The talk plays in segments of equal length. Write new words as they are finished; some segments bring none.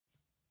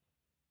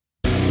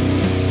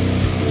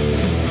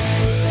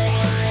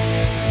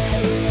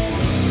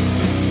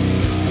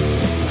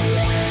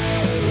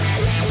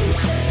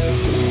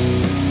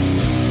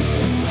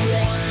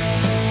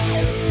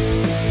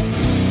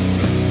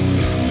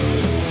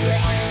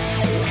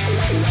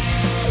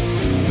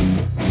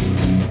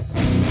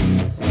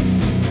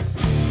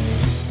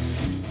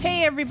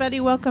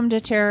everybody. Welcome to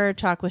Terror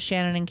Talk with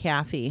Shannon and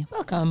Kathy.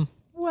 Welcome.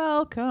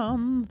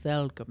 Welcome.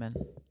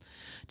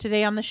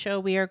 Today on the show,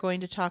 we are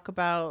going to talk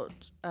about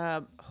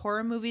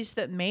horror movies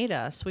that made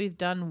us. We've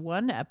done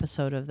one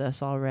episode of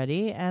this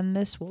already, and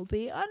this will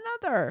be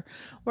another,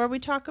 where we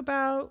talk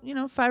about,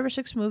 5 or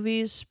 6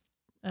 movies,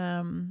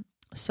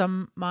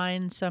 some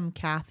mine, some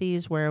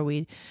Kathy's, where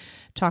we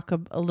talk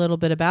a little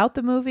bit about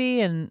the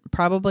movie and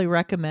probably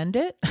recommend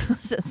it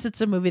since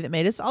it's a movie that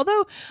made us.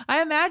 Although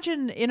I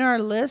imagine in our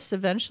lists,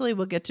 eventually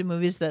we'll get to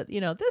movies that,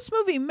 this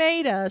movie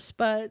made us,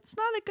 but it's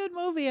not a good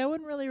movie. I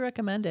wouldn't really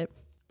recommend it.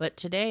 But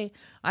today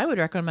I would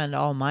recommend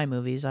all my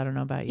movies. I don't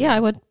know about you. Yeah, I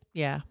would.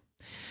 Yeah.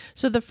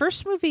 So the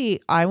first movie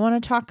I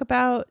want to talk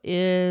about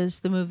is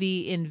the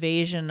movie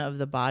Invasion of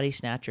the Body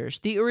Snatchers.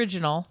 The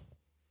original.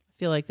 I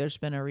feel like there's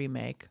been a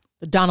remake.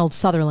 Donald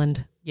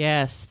Sutherland.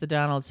 Yes, the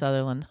Donald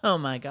Sutherland. Oh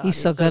my God. He's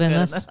so good in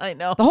this. I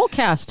know. The whole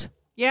cast.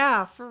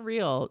 Yeah, for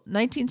real.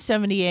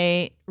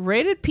 1978,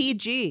 rated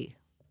PG.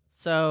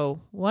 So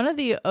one of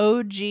the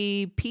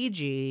OG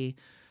PG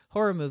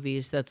horror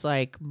movies that's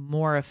like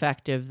more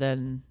effective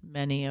than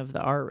many of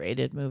the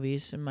R-rated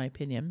movies, in my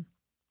opinion.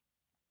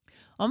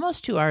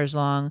 Almost 2 hours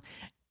long.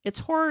 It's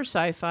horror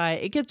sci-fi.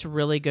 It gets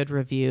really good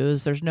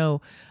reviews. There's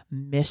no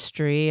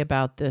mystery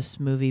about this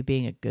movie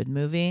being a good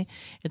movie.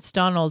 It's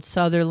Donald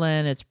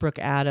Sutherland. It's Brooke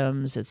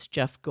Adams. It's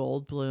Jeff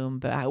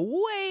Goldblum.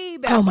 Way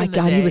back. Oh my in the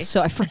God,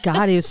 day. I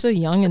forgot he was so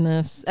young in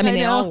this. I mean,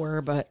 they all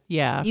were, but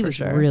yeah, he was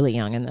sure. really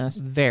young in this.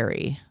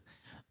 Very,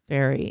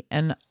 very.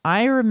 And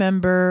I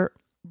remember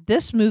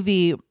this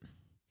movie,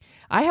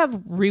 I have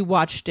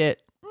rewatched it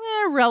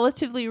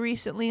relatively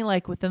recently,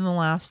 like within the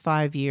last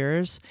 5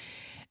 years.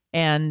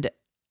 And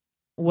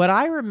what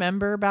I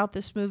remember about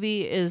this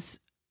movie is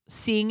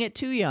seeing it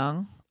too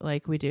young,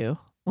 like we do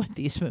with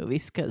these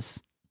movies,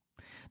 because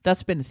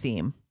that's been a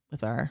theme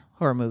with our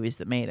horror movies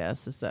that made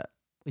us, is that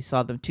we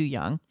saw them too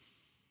young.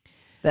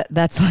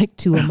 That's like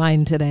 2 of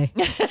mine today.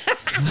 I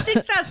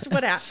think that's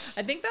what I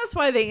think that's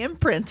why they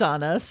imprint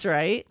on us,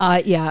 right?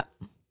 Yeah.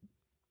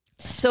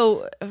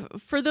 So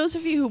for those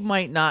of you who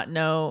might not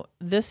know,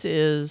 this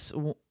is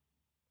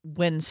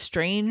when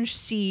strange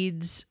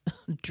seeds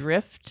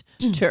drift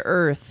to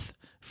Earth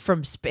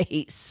from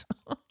space.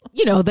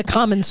 The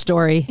common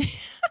story.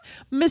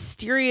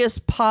 Mysterious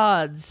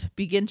pods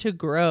begin to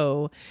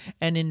grow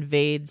and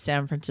invade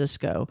San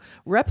Francisco,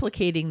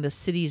 replicating the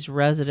city's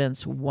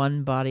residents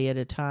one body at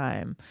a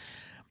time.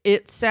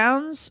 It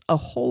sounds a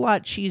whole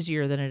lot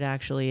cheesier than it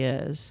actually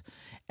is.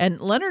 And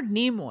Leonard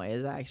Nimoy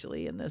is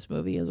actually in this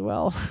movie as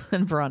well,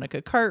 and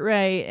Veronica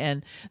Cartwright.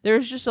 And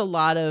there's just a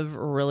lot of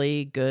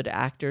really good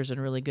actors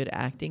and really good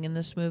acting in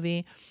this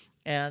movie.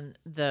 And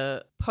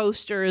the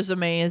poster is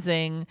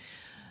amazing.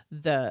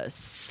 The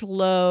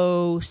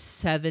slow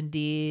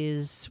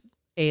 70s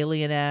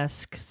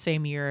Alien-esque,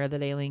 same year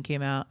that Alien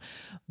came out,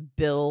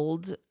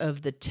 build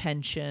of the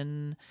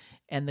tension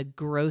and the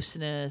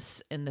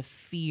grossness and the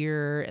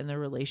fear and the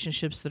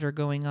relationships that are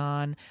going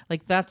on.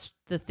 Like, that's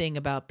the thing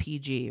about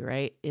PG,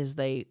 right? Is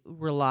they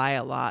rely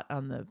a lot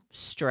on the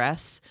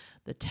stress,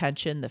 the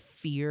tension, the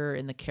fear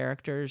in the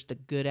characters, the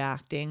good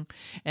acting.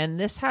 And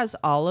this has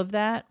all of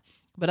that.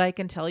 But I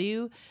can tell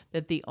you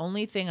that the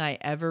only thing I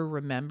ever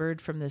remembered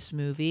from this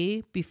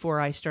movie before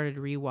I started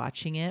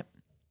rewatching it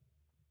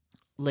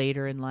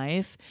later in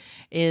life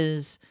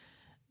is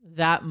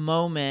that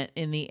moment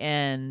in the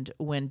end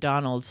when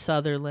Donald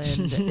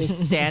Sutherland is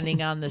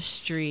standing on the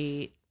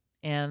street,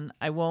 and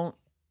I won't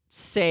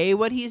say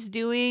what he's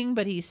doing,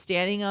 but he's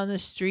standing on the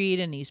street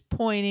and he's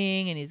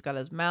pointing and he's got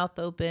his mouth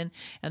open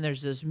and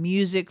there's this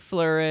music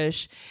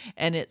flourish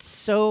and it's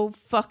so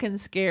fucking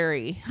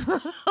scary.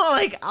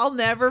 Like, I'll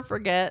never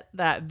forget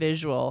that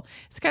visual.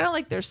 It's kind of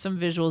like there's some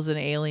visuals in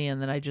Alien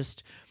that I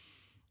just,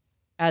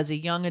 as a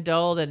young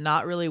adult and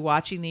not really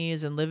watching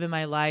these and living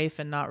my life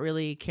and not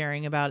really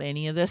caring about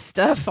any of this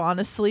stuff,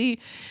 honestly,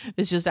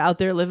 it's just out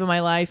there living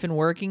my life and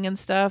working and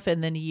stuff.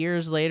 And then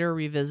years later,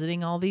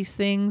 revisiting all these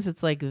things,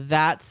 it's like,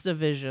 that's the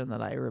vision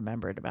that I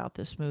remembered about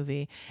this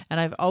movie. And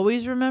I've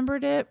always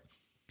remembered it.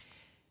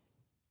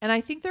 And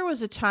I think there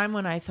was a time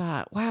when I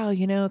thought, wow,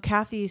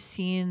 Kathy's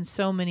seen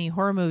so many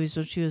horror movies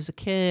when she was a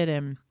kid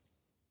and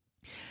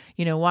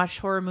watched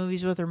horror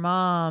movies with her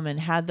mom and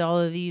had all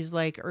of these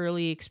like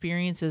early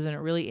experiences, and it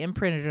really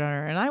imprinted on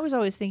her. And I was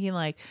always thinking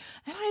like,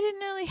 and I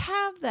didn't really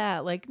have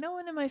that. Like, no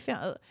one in my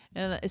family,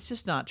 and it's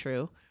just not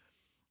true.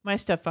 My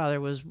stepfather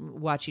was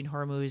watching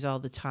horror movies all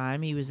the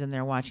time. He was in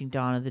there watching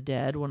Dawn of the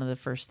Dead. One of the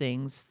first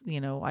things,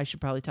 I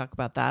should probably talk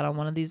about that on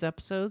one of these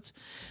episodes.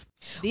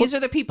 These are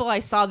the people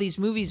I saw these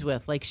movies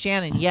with. Like,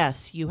 Shannon,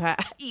 yes, you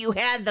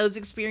had those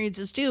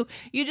experiences too.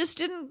 You just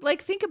didn't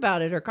like think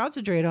about it or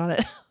concentrate on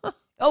it.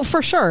 Oh,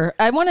 for sure.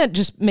 I want to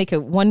just make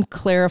one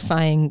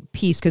clarifying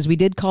piece, because we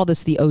did call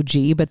this the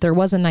OG, but there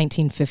was a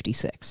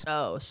 1956.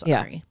 Oh, sorry.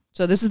 Yeah.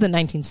 So this is the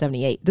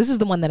 1978. This is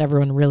the one that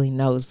everyone really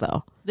knows,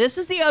 though. This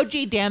is the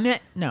OG, damn it.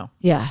 No.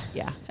 Yeah.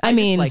 Yeah. I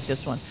mean, just like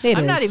this one.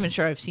 I'm not even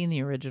sure I've seen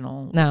the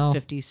original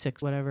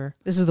 56, whatever.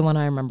 This is the one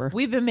I remember.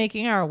 We've been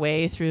making our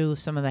way through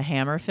some of the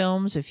Hammer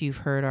films, if you've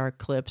heard our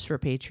clips for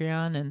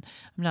Patreon. And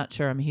I'm not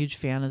sure I'm a huge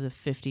fan of the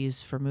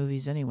 50s for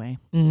movies anyway,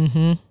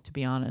 to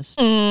be honest.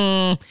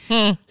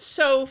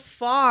 So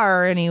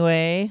far,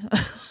 anyway.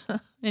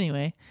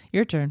 Anyway,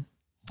 your turn.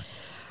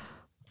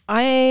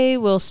 I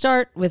will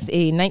start with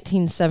a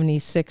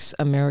 1976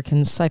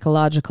 American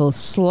psychological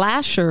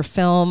slasher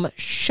film,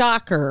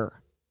 Shocker.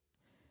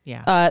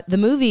 Yeah. The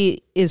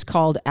movie is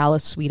called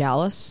Alice, Sweet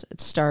Alice.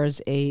 It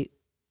stars a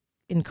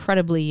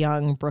incredibly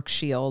young Brooke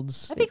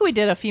Shields. I think we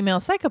did a female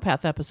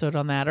psychopath episode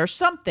on that or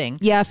something.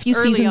 Yeah, a few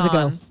seasons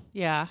ago.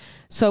 Yeah.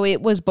 So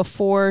it was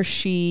before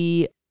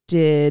she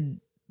did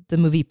the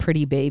movie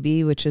Pretty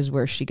Baby, which is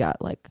where she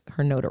got like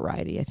her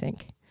notoriety, I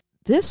think.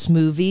 This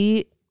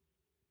movie,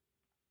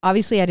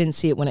 obviously I didn't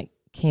see it when it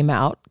came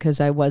out because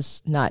I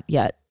was not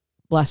yet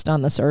blessed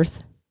on this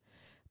earth.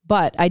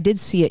 But I did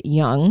see it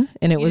young,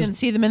 and You didn't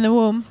see them in the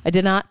womb? I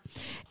did not.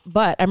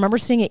 But I remember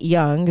seeing it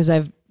young because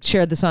I've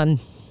shared this on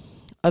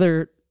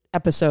other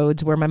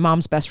episodes where my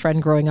mom's best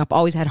friend growing up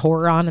always had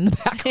horror on in the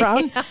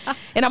background.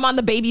 And I'm on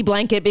the baby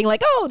blanket being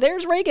like, oh,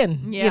 there's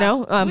Reagan, you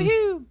know?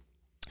 Woohoo.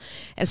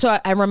 And so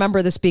I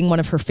remember this being one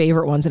of her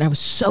favorite ones, and I was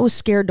so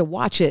scared to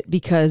watch it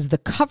because the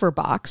cover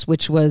box,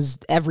 which was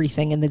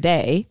everything in the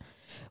day,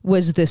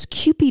 was this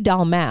Cupid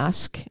doll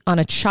mask on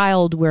a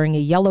child wearing a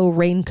yellow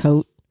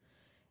raincoat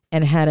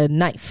and had a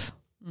knife.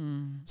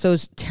 So it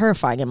was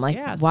terrifying. I'm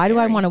like, why do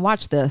I want to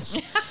watch this?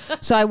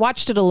 So I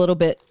watched it a little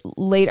bit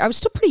later. I was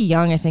still pretty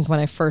young, I think, when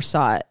I first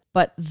saw it.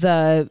 But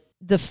the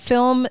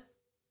film,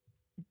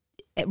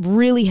 it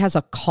really has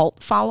a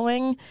cult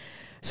following.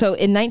 So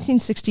in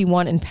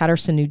 1961 in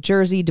Paterson, New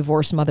Jersey,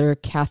 divorced mother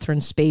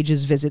Catherine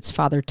Spages visits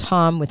Father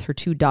Tom with her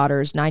two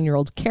daughters,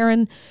 9-year-old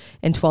Karen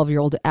and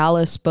 12-year-old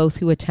Alice, both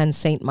who attend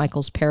St.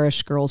 Michael's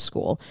Parish Girls'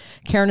 School.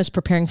 Karen is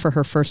preparing for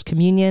her first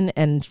communion,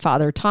 and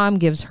Father Tom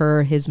gives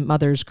her his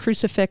mother's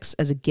crucifix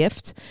as a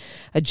gift.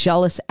 A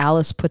jealous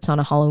Alice puts on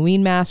a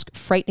Halloween mask,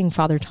 frightening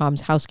Father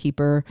Tom's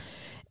housekeeper,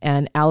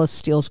 and Alice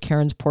steals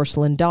Karen's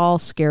porcelain doll,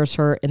 scares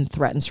her, and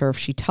threatens her if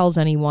she tells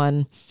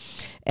anyone.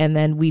 And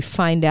then we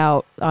find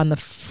out on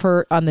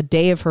the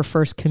day of her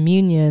first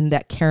communion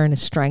that Karen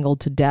is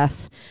strangled to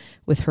death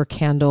with her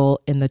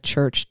candle in the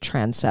church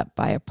transept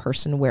by a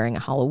person wearing a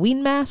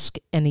Halloween mask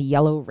and a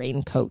yellow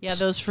raincoat. Yeah,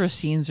 those first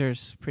scenes are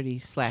pretty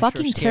slasher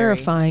fucking scary.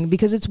 Terrifying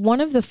because it's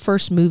one of the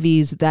first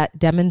movies that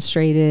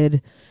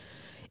demonstrated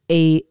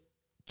a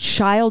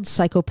child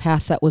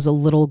psychopath that was a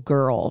little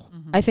girl.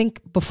 I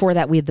think before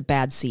that we had The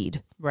Bad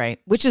Seed. Right.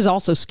 Which is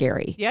also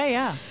scary. Yeah,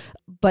 yeah.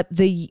 But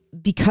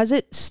because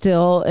it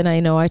still, and I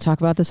know I talk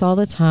about this all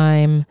the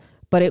time,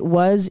 but it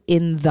was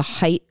in the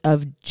height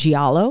of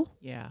Giallo.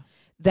 Yeah.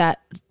 That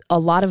a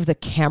lot of the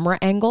camera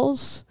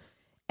angles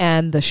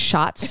and the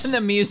shots. And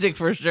the music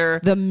for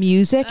sure. The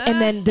music.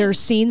 And then there are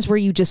scenes where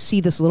you just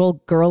see this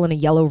little girl in a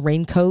yellow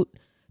raincoat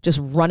just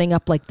running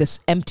up like this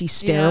empty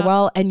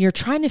stairwell. Yeah. And you're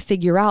trying to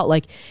figure out,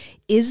 like,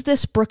 is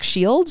this Brooke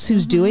Shields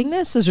who's doing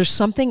this? Is there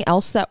something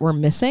else that we're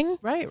missing?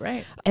 Right,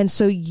 right. And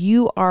so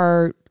you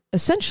are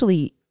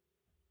essentially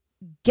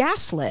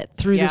gaslit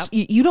through this.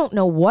 You don't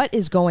know what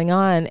is going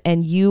on,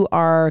 and you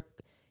are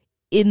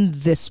in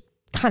this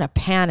kind of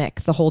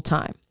panic the whole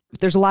time.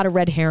 There's a lot of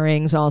red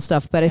herrings and all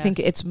stuff, but I think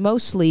it's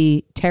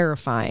mostly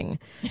terrifying.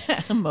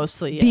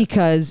 Mostly, yeah.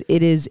 Because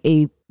it is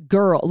a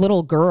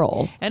little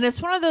girl. And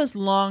it's one of those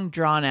long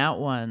drawn out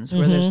ones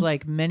where there's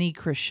like many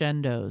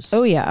crescendos.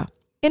 Oh, yeah.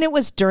 And it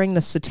was during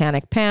the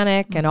Satanic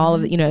Panic and all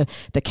of the,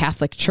 the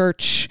Catholic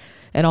Church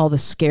and all the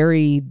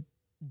scary,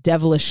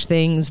 devilish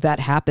things that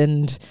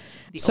happened.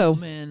 The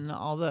omen,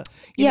 all the,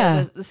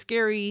 the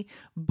scary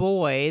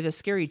boy, the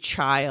scary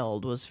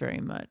child was very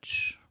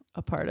much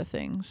a part of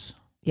things.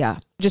 Yeah.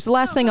 Just the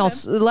last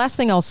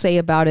thing I'll say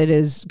about it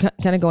is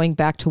kind of going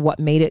back to what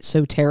made it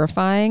so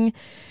terrifying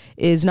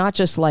is not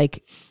just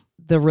like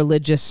the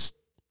religious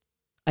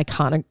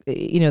iconic,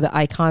 the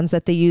icons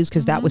that they use,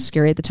 because that was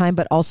scary at the time,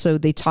 but also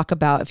they talk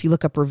about, if you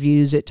look up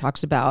reviews, it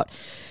talks about,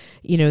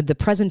 the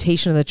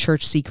presentation of the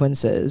church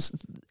sequences.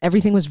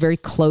 Everything was very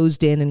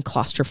closed in and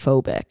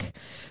claustrophobic.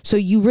 So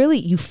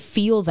you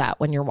feel that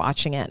when you're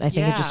watching it. And I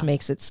think it just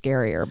makes it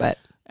scarier, but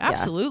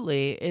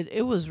absolutely.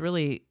 It was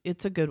really,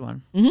 it's a good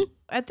one.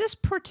 At this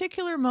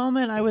particular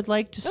moment, I would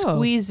like to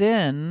squeeze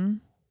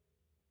in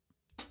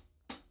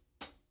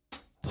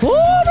Who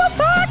the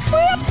Facts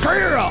with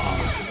Girl.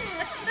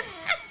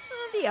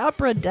 The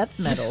opera death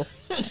metal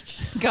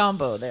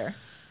combo there.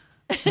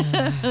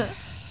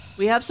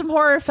 We have some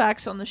horror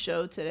facts on the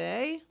show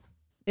today.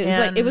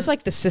 It was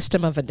like the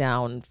System of a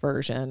Down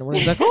version where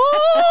it's like,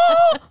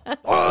 oh!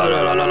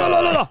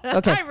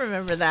 Okay. I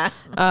remember that.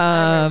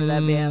 I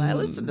remember that band. I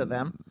listened to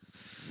them.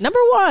 Number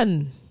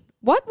 1.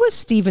 What was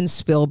Steven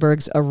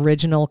Spielberg's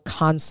original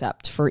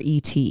concept for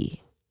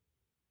E.T.?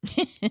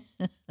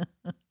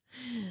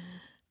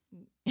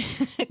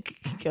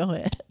 Go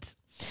ahead.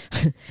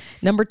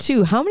 Number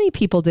 2, how many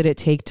people did it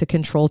take to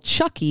control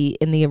Chucky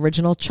in the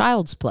original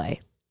Child's Play?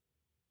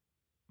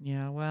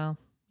 Yeah, well,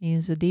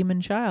 he's a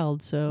demon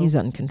child, so. He's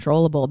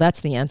uncontrollable.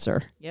 That's the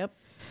answer. Yep.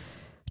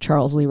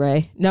 Charles Lee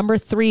Ray. Number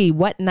 3,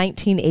 what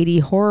 1980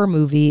 horror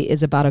movie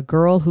is about a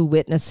girl who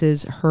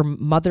witnesses her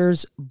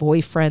mother's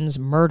boyfriend's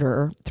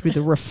murder through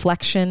the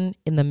reflection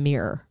in the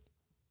mirror?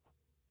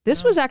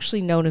 This was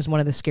actually known as one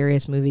of the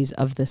scariest movies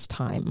of this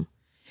time.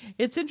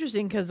 It's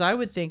interesting because I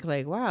would think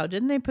like, wow,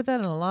 didn't they put that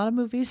in a lot of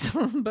movies?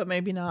 But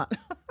maybe not.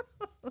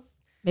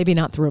 Maybe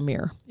not through a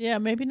mirror. Yeah,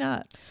 maybe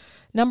not.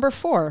 Number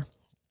 4,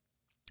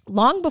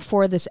 long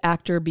before this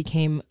actor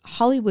became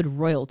Hollywood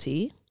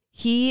royalty,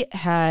 he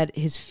had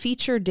his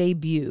feature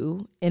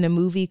debut in a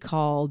movie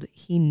called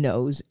He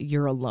Knows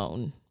You're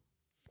Alone.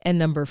 And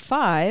number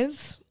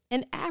 5,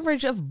 an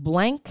average of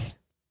blank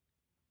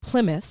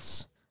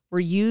Plymouths were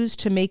used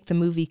to make the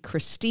movie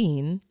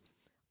Christine.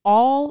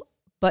 All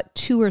but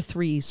 2 or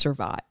 3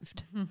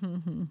 survived.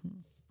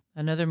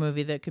 Another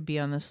movie that could be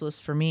on this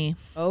list for me.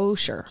 Oh,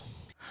 sure.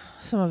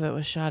 Some of it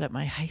was shot at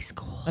my high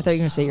school. I thought you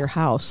were going to say your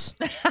house.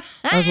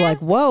 I was like,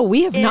 whoa,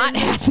 we have not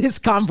had this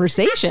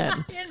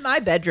conversation. In my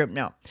bedroom,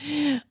 no.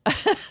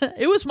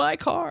 It was my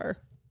car.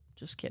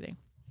 Just kidding.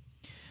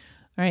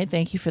 All right,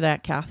 thank you for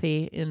that,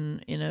 Kathy.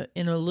 In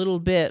a little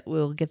bit,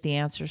 we'll get the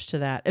answers to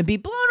that and be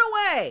blown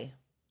away.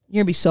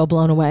 You're going to be so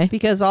blown away.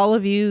 Because all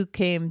of you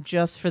came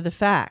just for the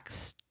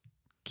facts.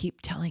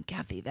 Keep telling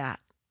Kathy that.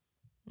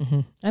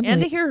 Mm-hmm.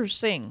 And to hear her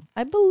sing.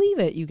 I believe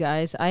it, you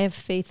guys. I have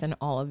faith in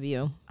all of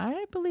you.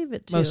 I believe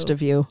it too. Most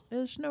of you.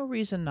 There's no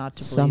reason not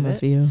to Some believe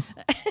of you.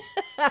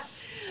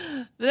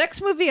 The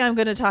next movie I'm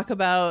going to talk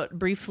about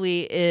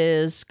briefly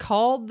is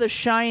called The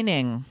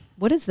Shining.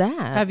 What is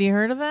that? Have you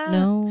heard of that?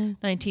 No.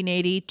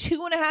 1980,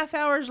 2.5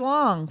 hours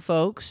long,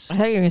 folks. I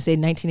thought you were going to say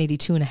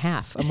 1982 and a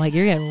half. I'm like,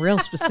 you're getting real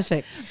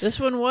specific. This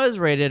one was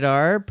rated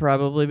R,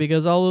 probably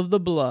because all of the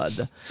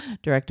blood.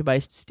 Directed by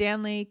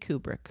Stanley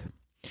Kubrick.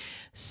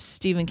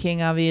 Stephen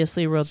King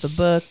obviously wrote the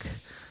book.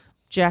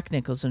 Jack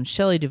Nicholson,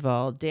 Shelley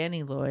Duvall,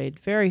 Danny Lloyd,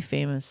 very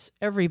famous.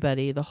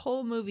 Everybody. The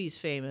whole movie's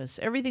famous.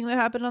 Everything that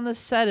happened on the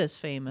set is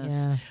famous.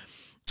 Yeah.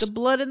 The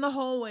blood in the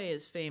hallway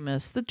is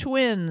famous. The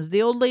twins,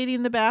 the old lady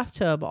in the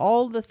bathtub,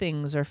 all the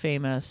things are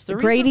famous. The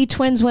Grady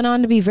twins went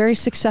on to be very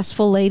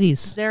successful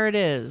ladies. There it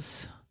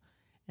is.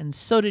 And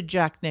so did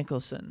Jack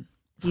Nicholson.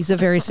 He's a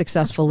very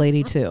successful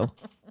lady too.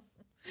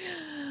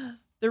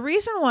 The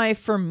reason why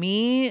for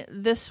me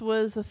this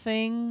was a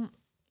thing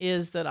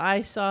is that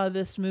I saw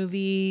this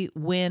movie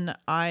when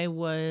I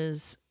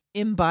was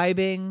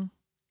imbibing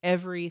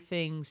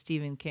everything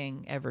Stephen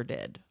King ever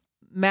did.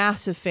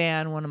 Massive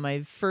fan, one of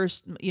my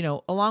first,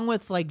 along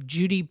with like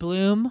Judy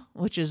Blume,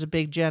 which is a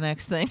big Gen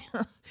X thing.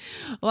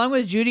 Along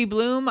with Judy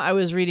Blume, I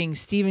was reading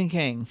Stephen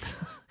King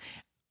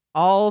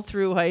all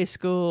through high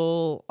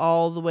school,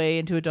 all the way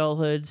into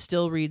adulthood,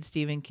 still read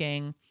Stephen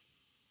King.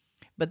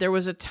 But there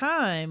was a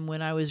time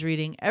when I was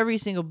reading every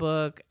single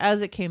book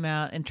as it came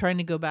out and trying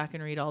to go back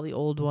and read all the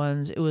old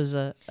ones. It was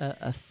a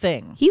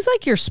thing. He's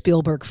like your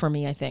Spielberg for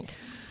me, I think.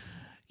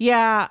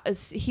 Yeah,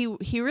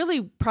 he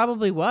really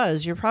probably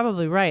was. You're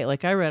probably right.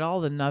 Like I read all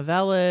the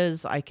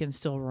novellas. I can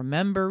still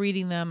remember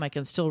reading them. I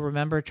can still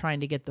remember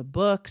trying to get the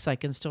books. I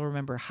can still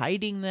remember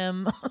hiding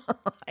them.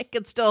 I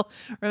can still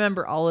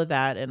remember all of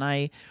that.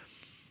 And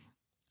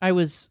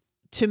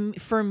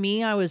for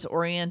me, I was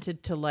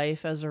oriented to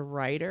life as a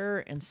writer.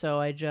 And so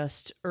I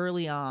just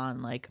early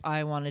on, like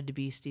I wanted to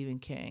be Stephen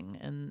King,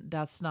 and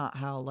that's not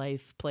how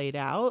life played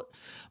out.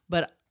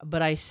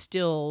 But I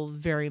still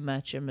very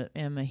much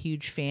am a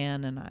huge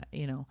fan, and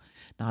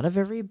not of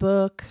every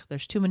book.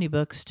 There's too many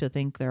books to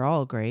think they're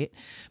all great.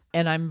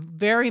 And I'm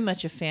very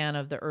much a fan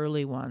of the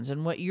early ones.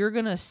 And what you're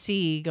going to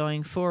see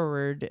going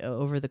forward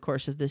over the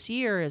course of this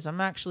year is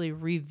I'm actually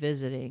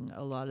revisiting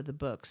a lot of the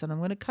books, and I'm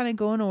going to kind of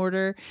go in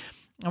order.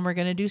 And we're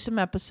going to do some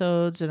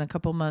episodes in a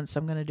couple months.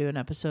 I'm going to do an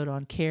episode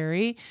on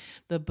Carrie,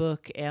 the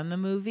book and the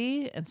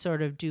movie, and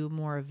sort of do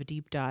more of a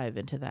deep dive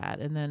into that.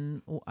 And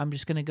then I'm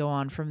just going to go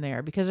on from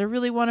there because I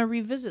really want to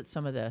revisit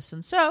some of this.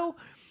 And so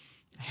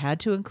I had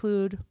to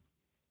include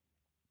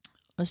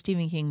a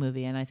Stephen King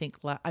movie. And I think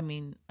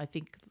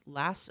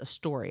a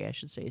story, I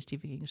should say, a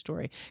Stephen King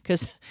story,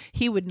 because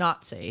he would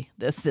not say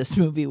that this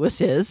movie was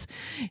his.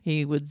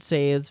 He would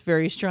say it's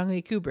very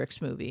strongly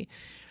Kubrick's movie.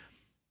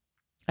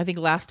 I think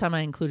last time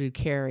I included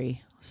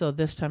Carrie, so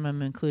this time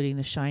I'm including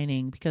The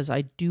Shining because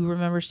I do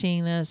remember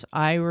seeing this.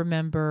 I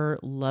remember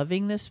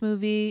loving this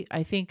movie,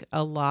 I think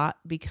a lot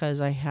because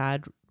I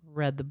had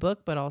read the book,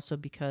 but also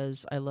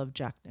because I love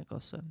Jack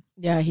Nicholson.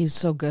 Yeah, he's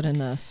so good in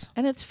this.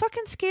 And it's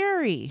fucking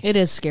scary. It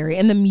is scary.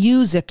 And the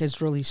music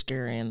is really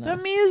scary in this.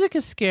 The music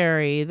is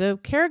scary. The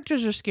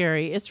characters are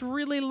scary. It's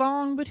really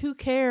long, but who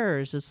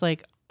cares? It's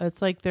like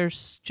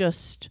there's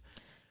just...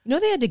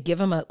 They had to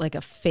give him a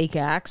fake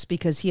axe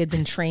because he had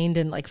been trained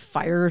in like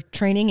fire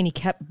training and he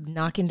kept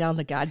knocking down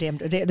the goddamn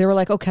door. They were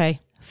like, okay.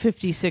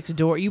 56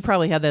 door. You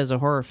probably had that as a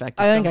horror effect.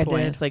 I think I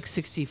did. It's like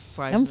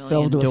 65 I'm million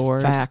filled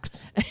doors. with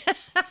facts.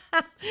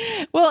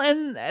 Well,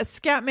 and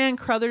Scatman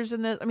Crothers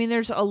in this. I mean,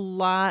 there's a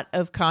lot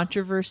of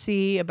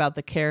controversy about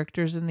the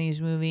characters in these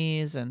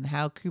movies and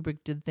how Kubrick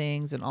did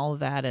things and all of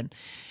that. And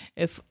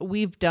if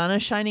we've done a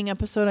Shining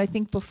episode, I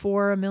think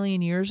before a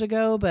million years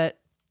ago, but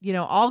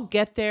I'll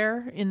get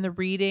there in the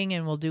reading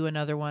and we'll do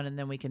another one and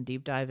then we can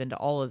deep dive into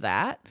all of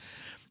that.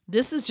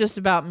 This is just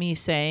about me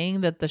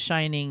saying that The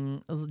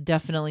Shining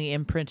definitely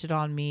imprinted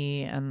on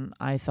me and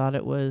I thought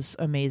it was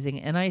amazing.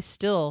 And it's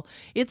still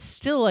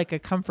like a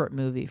comfort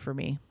movie for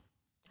me.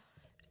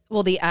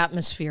 Well, the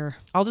atmosphere.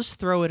 I'll just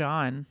throw it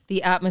on.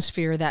 The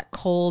atmosphere, that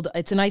cold,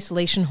 it's an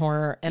isolation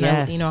horror. And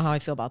Yes. you know how I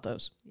feel about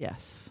those.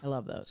 Yes. I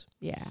love those.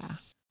 Yeah.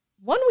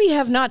 One we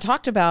have not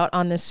talked about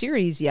on this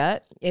series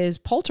yet is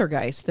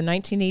Poltergeist, the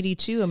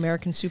 1982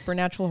 American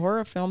supernatural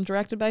horror film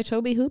directed by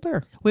Tobe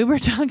Hooper. We were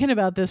talking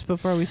about this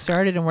before we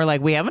started and we're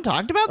like, we haven't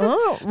talked about this?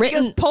 Oh,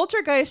 Because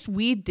Poltergeist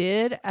we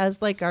did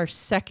as like our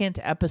second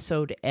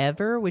episode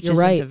ever, which You're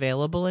isn't right.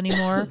 available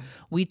anymore.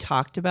 We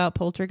talked about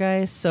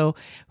Poltergeist. So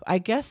I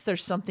guess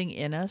there's something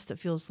in us that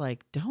feels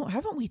like,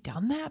 haven't we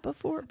done that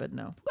before? But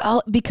no.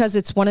 Well, because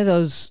it's one of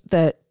those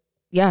that,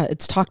 yeah,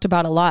 it's talked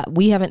about a lot.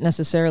 We haven't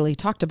necessarily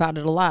talked about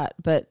it a lot,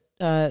 but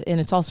and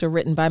it's also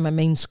written by my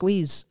main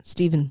squeeze,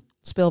 Steven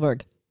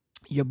Spielberg.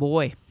 Your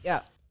boy.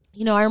 Yeah.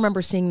 I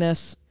remember seeing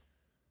this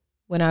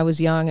when I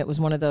was young. It was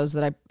one of those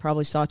that I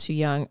probably saw too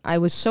young. I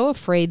was so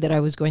afraid that I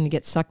was going to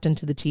get sucked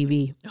into the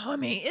TV. Oh, I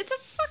mean, it's a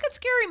fucking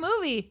scary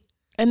movie.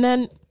 And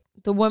then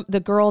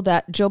the girl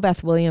that Jo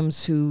Beth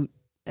Williams, who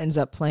ends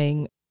up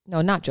playing,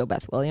 no, not Jo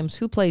Beth Williams,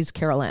 who plays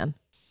Carol Ann.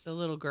 The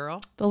little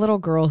girl. The little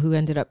girl who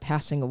ended up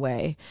passing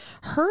away.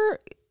 Her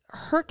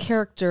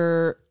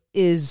character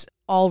is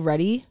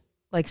already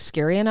like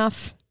scary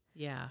enough.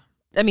 Yeah.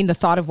 I mean, the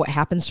thought of what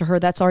happens to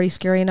her, that's already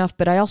scary enough.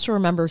 But I also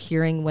remember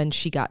hearing when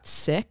she got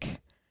sick.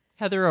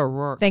 Heather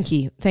O'Rourke. Thank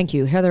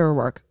you, Heather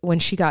O'Rourke. When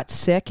she got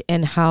sick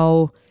and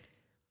how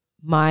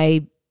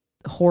my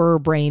horror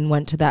brain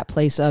went to that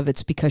place of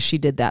it's because she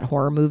did that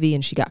horror movie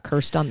and she got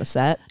cursed on the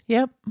set.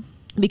 Yep.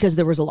 Because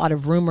there was a lot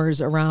of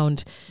rumors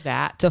around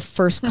That. the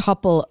first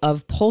couple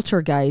of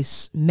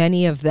poltergeists.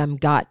 Many of them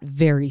got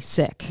very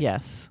sick.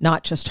 Yes.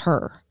 Not just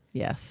her.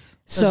 Yes.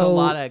 So There's a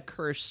lot of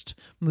cursed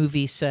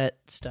movie set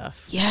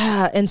stuff.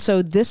 Yeah. And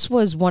so this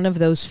was one of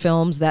those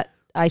films that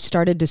I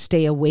started to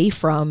stay away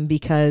from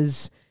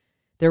because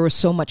there was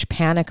so much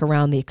panic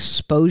around the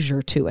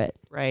exposure to it.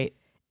 Right.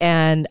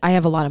 And I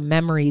have a lot of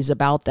memories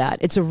about that.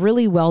 It's a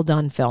really well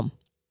done film.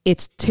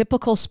 It's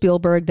typical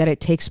Spielberg that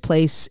it takes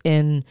place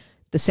in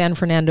the San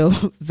Fernando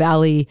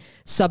Valley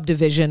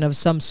subdivision of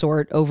some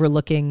sort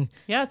overlooking.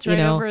 Yeah, it's right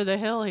over the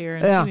hill here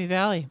in Simi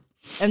Valley.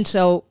 And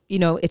so,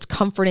 it's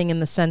comforting in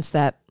the sense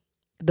that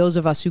those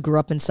of us who grew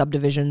up in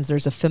subdivisions,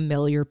 there's a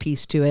familiar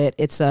piece to it.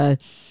 It's a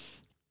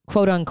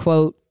quote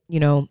unquote,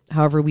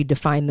 however we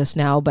define this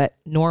now, but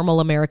normal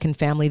American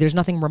family. There's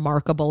nothing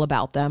remarkable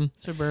about them.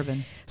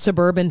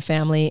 Suburban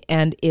family.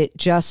 And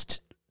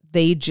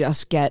they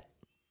just get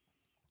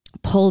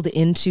pulled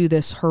into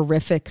this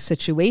horrific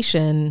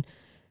situation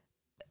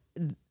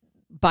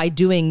by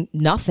doing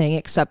nothing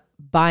except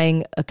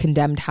buying a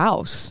condemned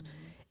house.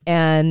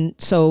 And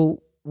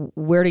so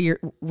where do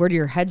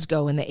your heads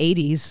go in the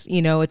 80s?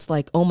 It's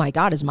like, oh my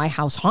God, is my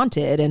house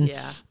haunted? And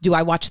do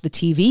I watch the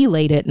TV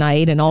late at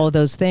night and all of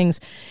those things?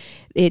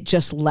 It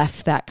just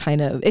left that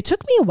it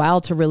took me a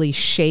while to really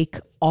shake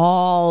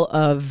all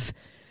of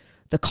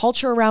the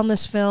culture around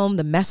this film,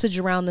 the message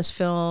around this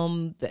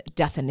film, the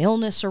death and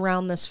illness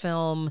around this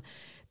film.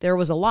 There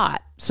was a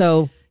lot.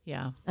 So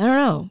yeah, I don't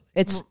know.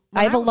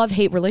 I have a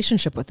love-hate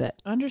relationship with it.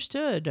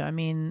 Understood. I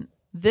mean,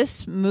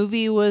 this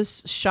movie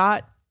was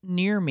shot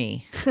near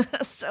me.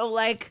 So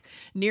like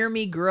near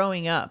me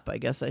growing up, I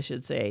guess I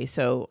should say.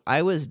 So I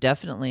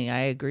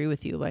agree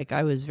with you. Like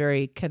I was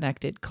very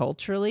connected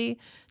culturally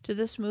to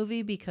this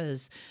movie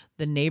because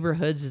the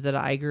neighborhoods that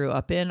I grew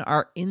up in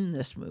are in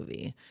this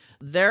movie.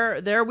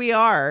 There we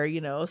are,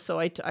 so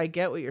I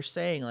get what you're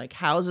saying. Like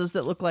houses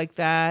that look like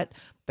that,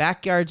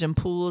 backyards and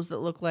pools that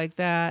look like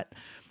that.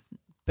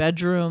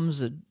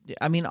 Bedrooms,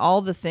 I mean,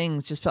 all the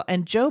things just felt.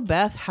 And Jo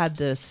Beth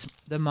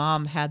the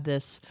mom had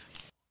this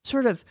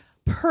sort of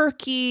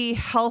perky,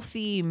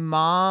 healthy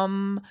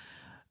mom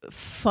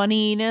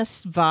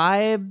funniness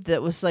vibe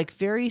that was like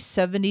very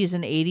 70s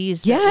and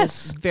 80s.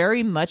 Yes.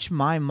 Very much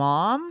my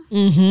mom.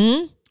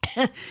 Mm-hmm.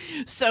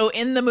 So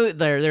in the movie,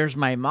 there's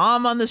my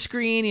mom on the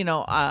screen.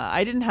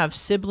 I didn't have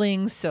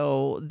siblings,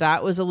 so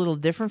that was a little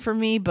different for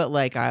me. But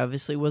like, I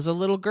obviously was a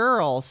little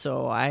girl,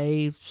 so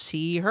I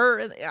see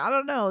her. I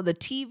don't know, the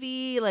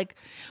TV, like.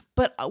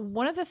 But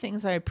one of the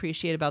things I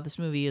appreciate about this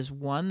movie is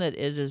one that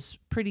it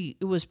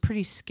was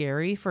pretty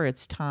scary for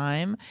its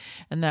time,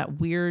 and that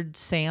weird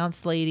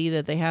seance lady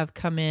that they have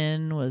come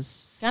into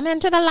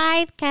the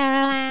light,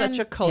 Caroline. Such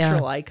a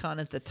cultural icon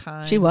at the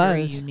time. She was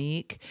very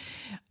unique.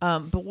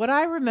 But what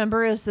I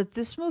remember is that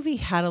this movie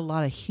had a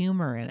lot of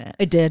humor in it.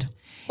 It did.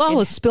 Well, it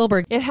was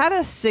Spielberg. It had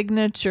a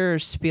signature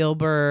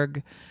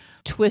Spielberg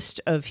twist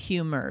of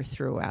humor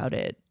throughout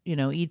it.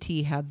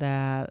 E.T. had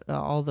that.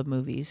 All the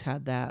movies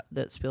had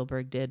that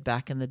Spielberg did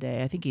back in the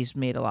day. I think he's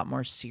made a lot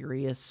more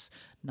serious,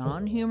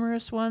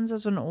 non-humorous ones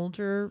as an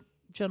older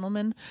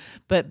gentleman.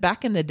 But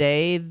back in the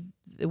day,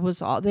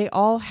 they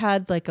all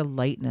had like a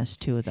lightness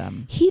to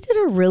them. He did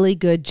a really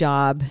good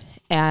job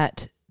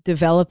at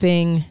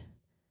developing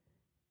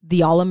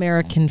the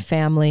all-American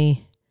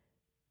family,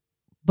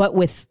 but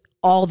with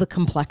all the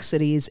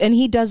complexities. And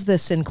he does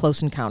this in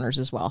Close Encounters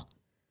as well.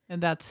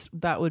 And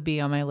that would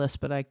be on my list,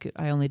 but I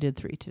only did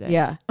 3 today.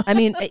 Yeah. I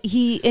mean,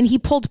 he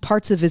pulled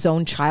parts of his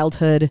own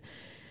childhood,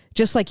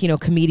 just like,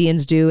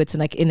 comedians do. It's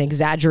like an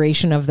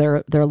exaggeration of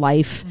their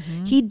life.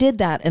 Mm-hmm. He did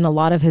that in a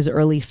lot of his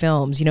early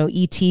films.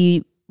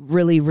 E.T.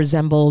 really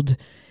resembled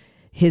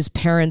his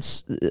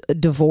parents'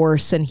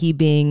 divorce and he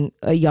being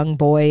a young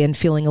boy and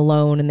feeling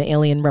alone, and the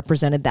alien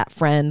represented that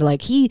friend.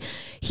 Like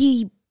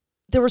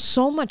there was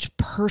so much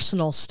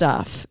personal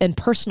stuff and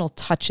personal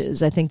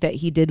touches, I think, that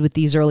he did with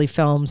these early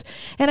films.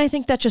 And I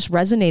think that just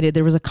resonated.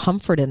 There was a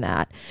comfort in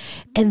that.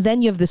 And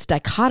then you have this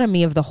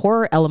dichotomy of the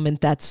horror element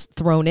that's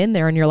thrown in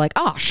there, and you're like,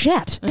 oh,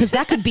 shit, because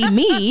that could be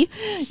me.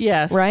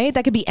 Yes. Right?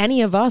 That could be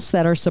any of us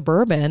that are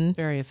suburban.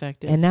 Very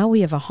effective. And now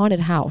we have a haunted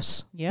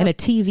house and a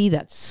TV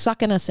that's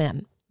sucking us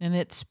in. And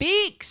it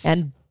speaks.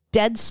 And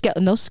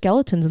and those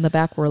skeletons in the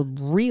back were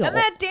real. And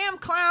that damn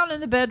clown in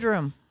the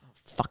bedroom.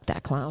 Fuck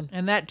that clown.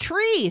 And that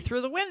tree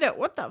through the window.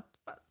 What the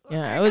fuck?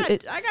 Yeah,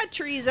 I got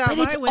trees out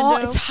my window.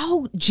 It's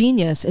how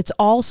genius. It's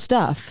all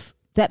stuff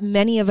that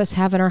many of us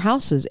have in our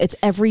houses. It's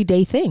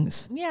everyday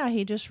things. Yeah,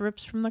 he just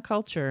rips from the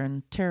culture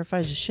and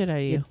terrifies the shit out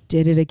of you.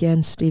 Did it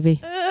again, Stevie.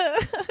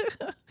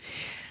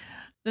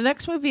 The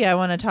next movie I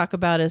want to talk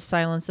about is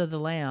Silence of the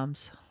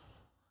Lambs.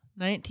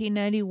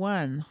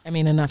 1991. I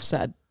mean, enough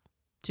said.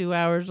 2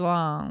 hours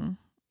long.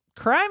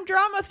 Crime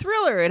drama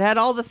thriller. It had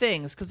all the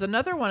things. Because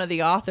another one of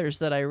the authors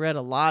that I read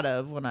a lot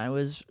of when I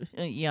was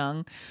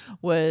young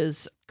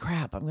was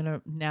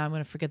I'm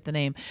gonna forget the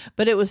name.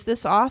 But it was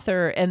this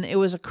author, and it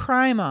was a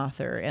crime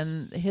author,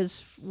 and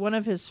one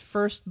of his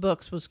first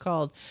books was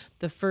called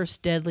The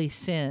First Deadly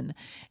Sin,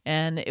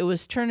 and it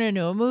was turned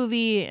into a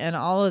movie and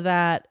all of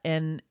that.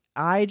 And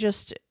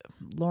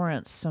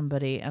Lawrence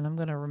somebody, and I'm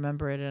going to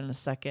remember it in a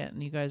second,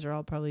 and you guys are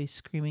all probably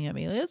screaming at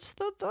me, it's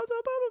the blah,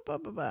 blah,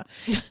 blah, blah.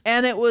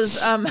 And it was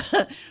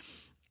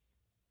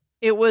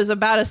it was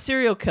about a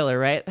serial killer,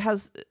 right?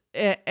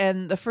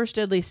 And The First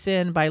Deadly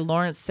Sin by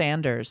Lawrence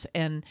Sanders,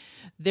 and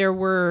there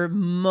were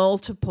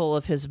multiple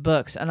of his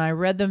books, and I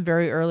read them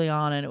very early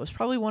on, and it was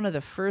probably one of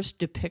the first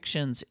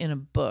depictions in a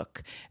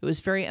book. It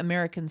was very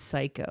American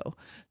Psycho.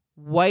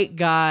 White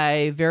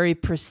guy, very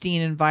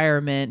pristine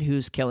environment,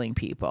 who's killing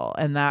people.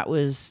 And that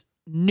was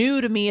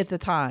new to me at the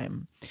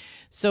time.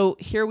 So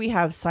here we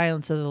have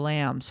Silence of the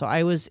Lambs. So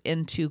I was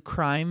into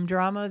crime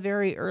drama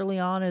very early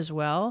on as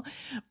well.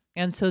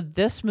 And so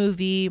this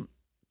movie,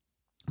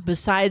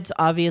 besides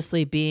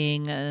obviously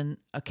being an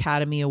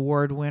Academy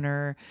Award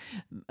winner,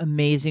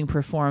 amazing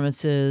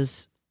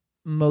performances,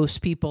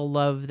 most people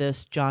love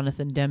this.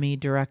 Jonathan Demme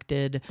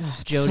directed,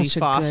 Jodie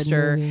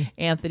Foster,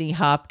 Anthony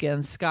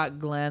Hopkins, Scott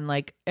Glenn.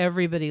 Like,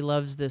 everybody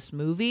loves this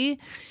movie.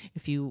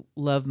 If you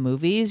love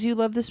movies, you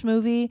love this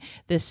movie.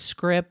 This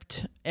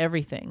script,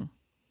 everything.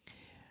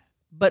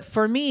 But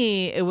for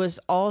me, it was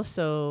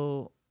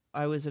also,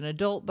 I was an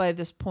adult by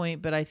this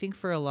point, but I think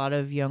for a lot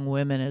of young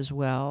women as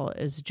well,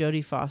 is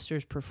Jodie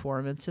Foster's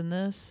performance in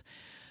this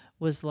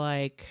was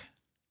like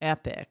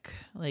epic,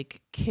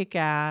 like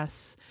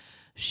kick-ass.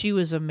 She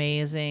was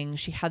amazing.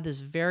 She had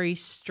this very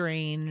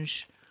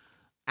strange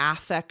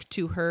affect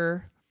to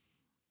her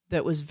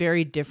that was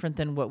very different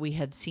than what we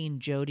had seen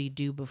Jodie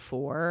do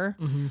before.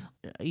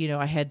 Mm-hmm.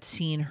 I had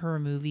seen her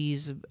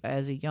movies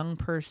as a young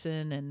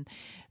person and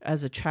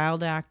as a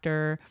child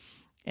actor,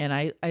 and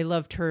I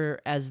loved her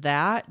as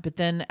that. But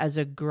then as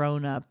a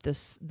grown up,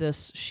 this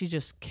she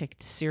just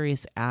kicked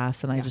serious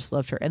ass, and I just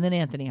loved her. And then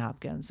Anthony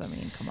Hopkins. I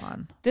mean, come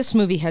on. This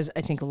movie has,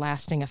 I think,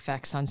 lasting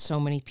effects on so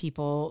many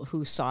people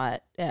who saw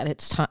it at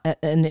its time,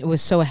 and it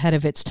was so ahead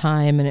of its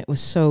time, and it was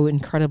so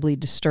incredibly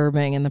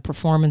disturbing. And the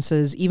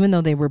performances, even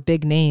though they were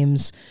big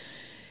names,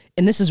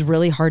 and this is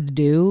really hard to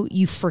do,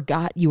 you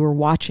forgot you were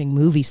watching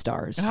movie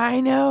stars. I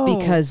know,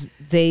 because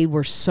they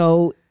were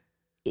so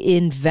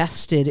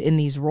invested in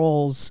these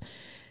roles.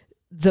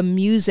 The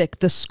music,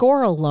 the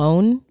score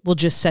alone will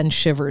just send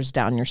shivers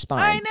down your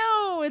spine. I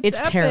know. It's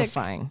epic.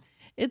 Terrifying.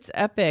 It's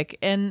epic.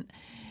 And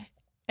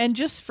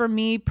just for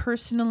me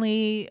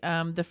personally,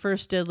 The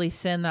First Deadly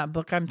Sin, that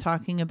book I'm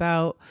talking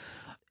about,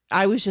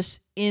 I was just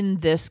in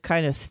this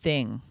kind of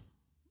thing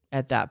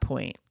at that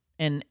point.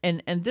 And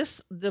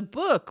the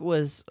book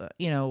was,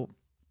 in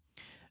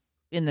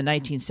the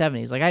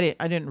 1970s. Like,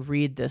 I didn't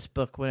read this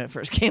book when it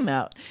first came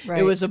out.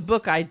 Right. It was a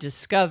book I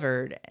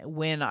discovered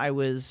when I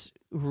was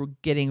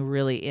getting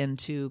really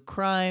into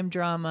crime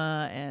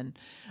drama, and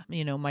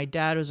my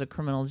dad was a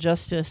criminal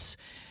justice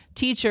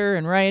teacher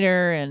and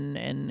writer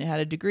and had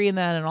a degree in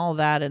that and all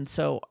that, and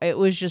so it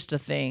was just a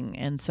thing.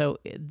 And so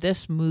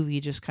this movie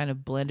just kind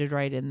of blended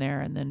right in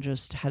there, and then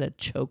just had a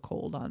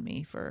chokehold on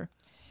me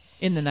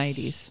in the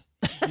 90s.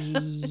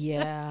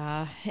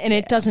 Yeah. And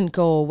it doesn't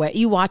go away.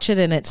 You watch it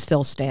and it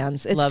still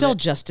stands. It's Love still it.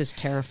 just as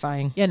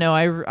terrifying. Yeah, no,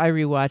 I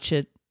rewatch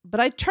it, but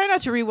I try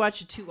not to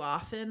rewatch it too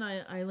often.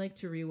 I like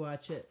to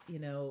rewatch it,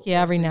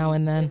 Yeah, every now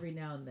and then. Every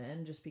now and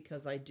then, just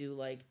because I do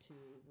like to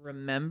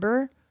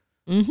remember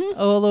Mm-hmm.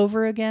 all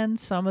over again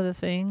some of the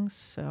things.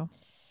 So,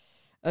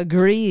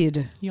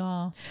 Agreed.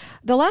 yeah.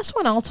 The last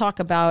one I'll talk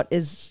about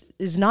is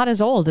not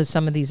as old as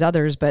some of these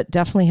others, but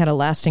definitely had a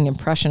lasting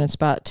impression. It's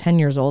about 10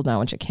 years old now,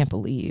 which I can't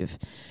believe,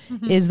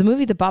 is the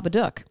movie The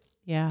Babadook,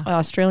 Yeah.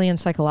 Australian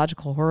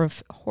psychological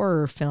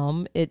horror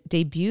film. It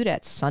debuted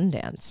at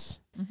Sundance.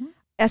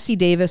 Essie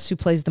Davis, who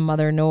plays the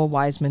mother, Noah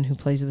Wiseman, who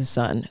plays the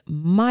son.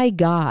 My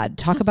God,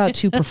 talk about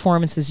two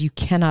performances you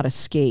cannot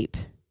escape.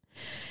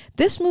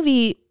 This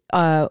movie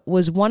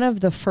was one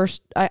of the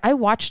first. I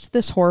watched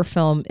this horror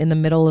film in the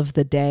middle of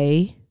the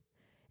day,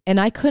 and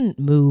I couldn't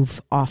move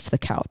off the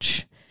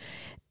couch.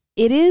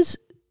 It is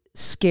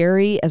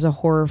scary as a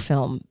horror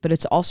film, but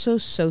it's also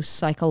so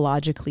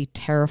psychologically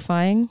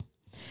terrifying.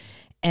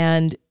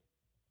 And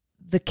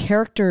the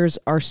characters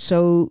are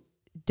so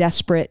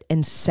desperate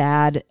and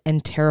sad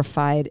and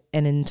terrified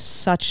and in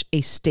such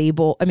a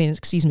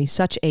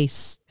such a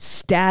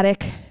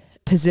static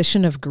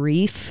position of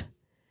grief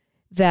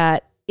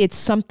that it's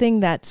something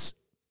that's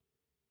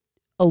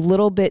a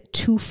little bit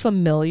too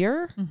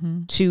familiar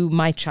to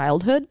my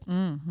childhood.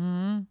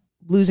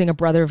 Losing a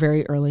brother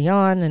very early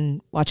on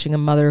and watching a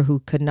mother who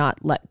could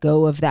not let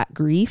go of that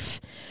grief,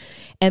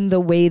 and the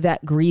way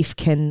that grief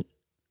can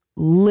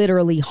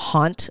literally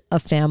haunt a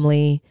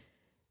family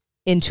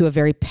into a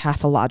very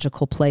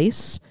pathological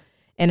place,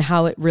 and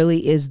how it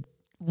really is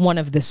one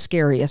of the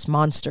scariest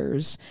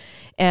monsters.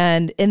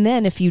 And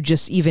then if you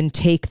just even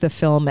take the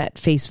film at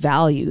face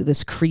value,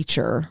 this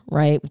creature,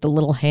 right, with the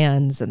little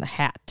hands and the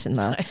hat and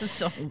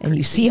and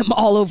you see him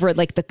all over it,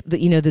 like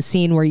the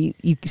scene where you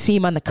see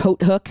him on the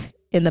coat hook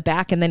in the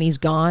back and then he's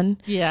gone.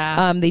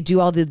 Yeah. They do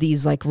all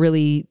these like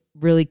really,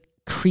 really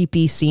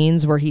creepy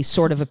scenes where he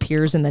sort of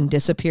appears and then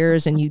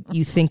disappears, and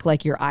you think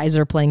like your eyes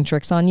are playing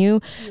tricks on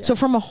you. Yeah. So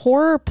from a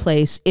horror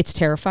place, it's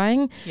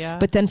terrifying. Yeah.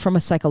 But then from a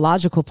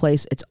psychological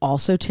place, it's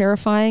also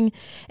terrifying.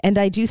 And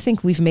I do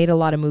think we've made a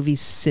lot of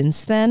movies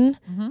since then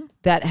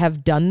that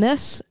have done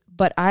this.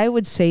 But I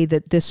would say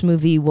that this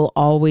movie will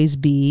always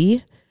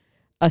be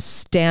a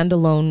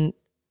standalone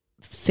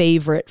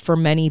favorite for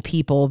many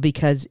people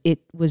because it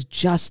was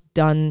just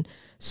done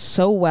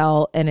so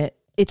well, and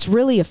it's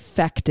really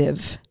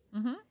effective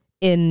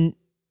in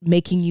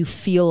making you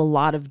feel a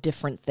lot of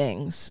different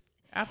things.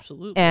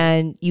 Absolutely.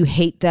 And you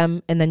hate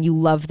them, and then you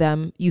love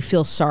them. You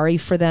feel sorry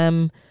for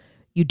them.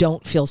 You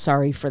don't feel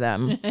sorry for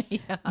them.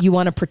 Yeah. You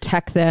want to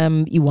protect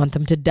them. You want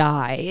them to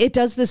die. It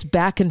does this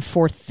back and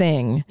forth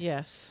thing.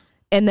 Yes.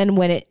 And then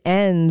when it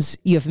ends,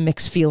 you have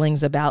mixed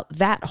feelings about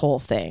that whole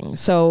thing.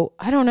 So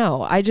I don't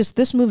know.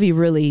 This movie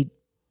really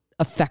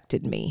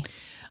affected me.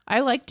 I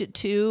liked it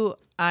too.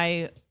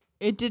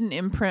 It didn't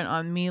imprint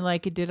on me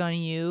like it did on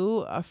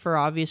you for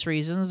obvious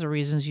reasons, the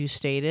reasons you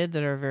stated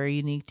that are very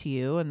unique to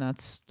you, and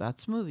that's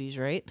movies,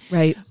 right?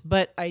 Right.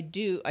 But I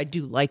do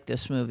like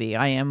this movie.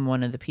 I am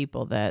one of the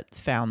people that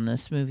found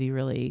this movie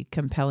really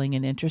compelling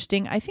and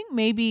interesting. I think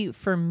maybe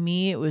for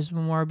me it was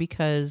more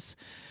because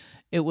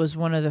it was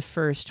one of the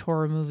first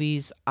horror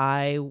movies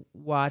I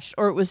watched,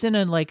 or it was in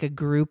a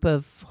group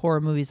of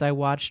horror movies I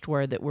watched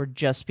that were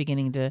just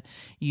beginning to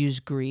use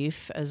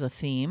grief as a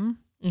theme.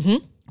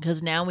 Mm-hmm.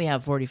 Because now we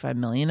have 45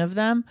 million of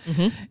them.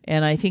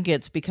 And I think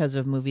it's because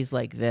of movies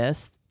like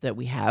this that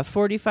we have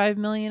 45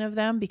 million of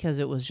them, because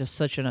it was just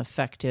such an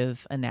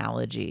effective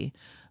analogy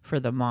for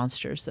the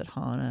monsters that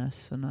haunt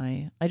us. And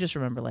I just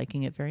remember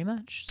liking it very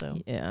much. So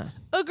Yeah.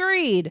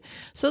 Agreed.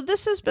 So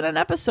this has been an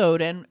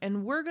episode, and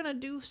we're going to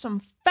do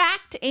some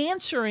fact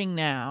answering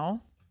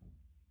now.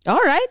 All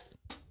right.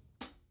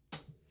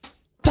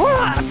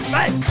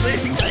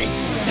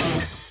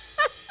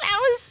 That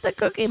was the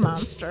Cookie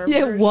Monster.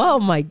 Yeah. version. Whoa,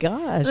 my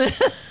gosh.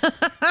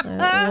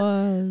 That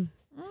was.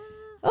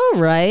 All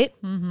right.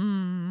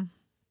 Mm-hmm.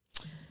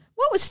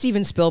 What was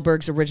Steven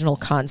Spielberg's original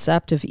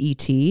concept of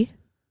E.T.?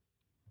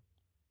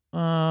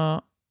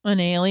 An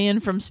alien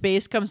from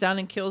space comes down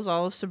and kills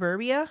all of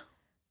suburbia.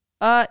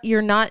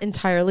 You're not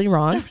entirely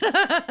wrong.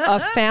 A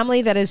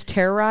family that is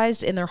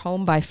terrorized in their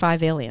home by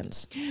 5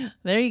 aliens.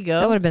 There you That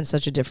go. would have been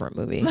such a different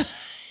movie.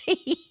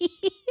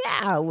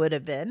 Yeah, it would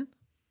have been.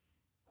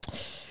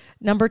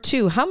 Number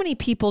 2, how many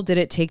people did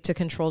it take to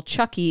control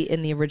Chucky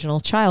in the original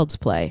Child's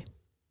Play?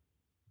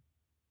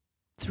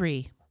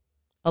 3.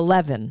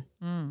 11.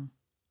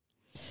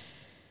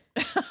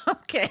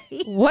 Okay.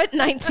 What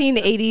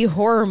 1980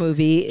 horror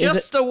movie is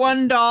Just the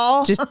one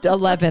doll. Just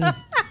 11.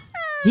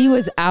 He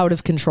was out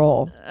of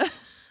control.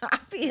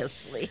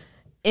 Obviously.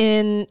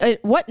 In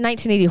what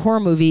 1980 horror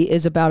movie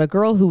is about a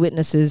girl who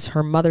witnesses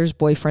her mother's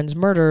boyfriend's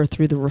murder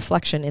through the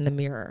reflection in the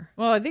mirror?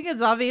 Well, I think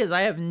it's obvious.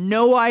 I have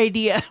no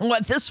idea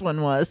what this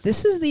one was.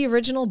 This is the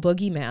original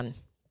Boogeyman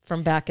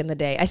from back in the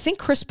day. I think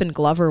Crispin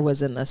Glover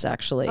was in this,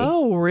 actually.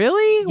 Oh,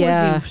 really?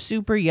 Yeah. Was he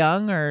super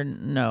young or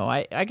no?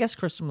 I guess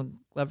Kristen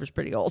Glover's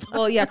pretty old.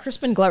 Well, yeah,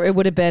 Crispin Glover, it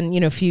would have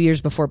been, a few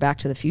years before Back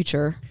to the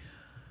Future.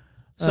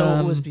 So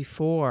it was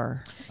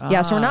before.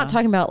 Yeah, so we're not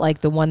talking about like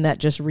the one that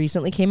just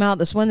recently came out.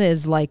 This one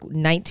is like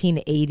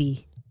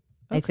 1980,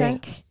 I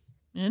think.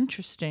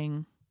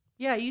 Interesting.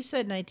 Yeah, you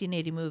said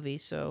 1980 movie,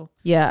 so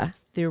Yeah.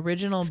 the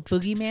original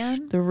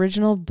Boogeyman? The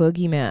original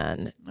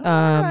Boogeyman.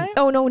 right.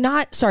 Oh, no,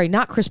 not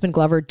Crispin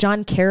Glover,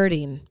 John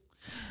Carradine.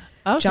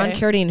 Okay. John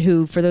Carradine,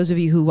 who, for those of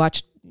you who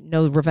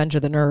know Revenge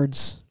of the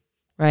Nerds,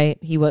 right?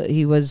 He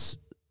was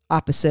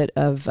opposite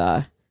of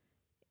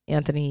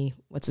Anthony,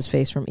 what's his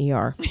face from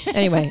ER.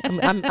 Anyway,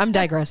 I'm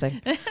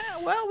digressing.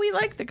 Well, we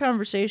like the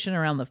conversation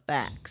around the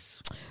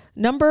facts.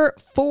 Number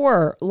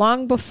 4,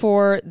 long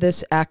before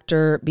this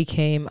actor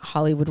became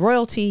Hollywood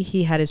royalty,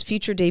 he had his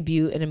feature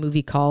debut in a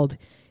movie called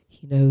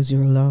He Knows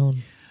You're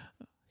Alone.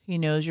 He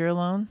knows you're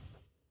alone?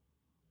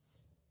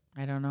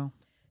 I don't know.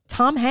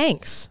 Tom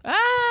Hanks.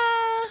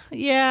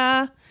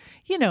 Yeah.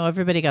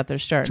 Everybody got their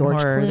start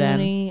George in horror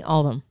Clooney,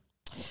 all of them.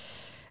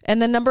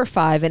 And then number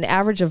 5, an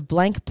average of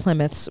blank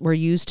Plymouths were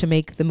used to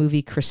make the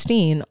movie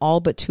Christine. All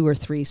but 2 or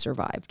 3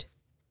 survived.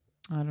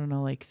 I don't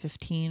know, like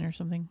 15 or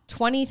something.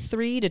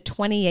 23 to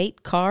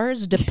 28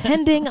 cars,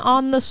 depending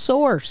on the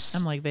source.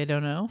 I'm like, they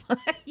don't know.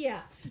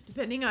 Yeah.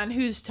 Depending on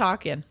who's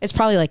talking. It's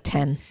probably like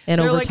 10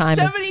 and They're over like time.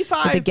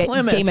 75 with the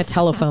Plymouths. game of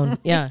telephone.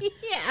 Yeah.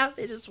 Yeah,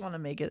 they just want to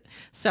make it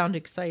sound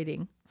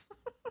exciting.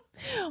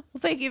 Well,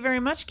 thank you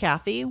very much,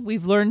 Kathy.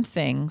 We've learned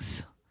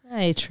things.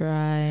 I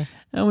try.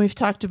 And we've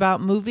talked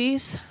about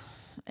movies.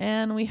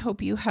 And we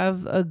hope you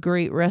have a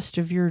great rest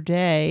of your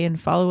day. And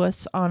follow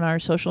us on our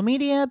social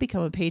media.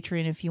 Become a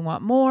patron if you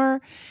want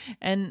more.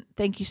 And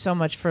thank you so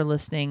much for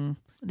listening.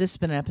 This has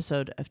been an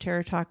episode of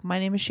Terror Talk. My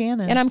name is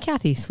Shannon. And I'm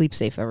Kathy. Sleep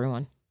safe,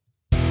 everyone.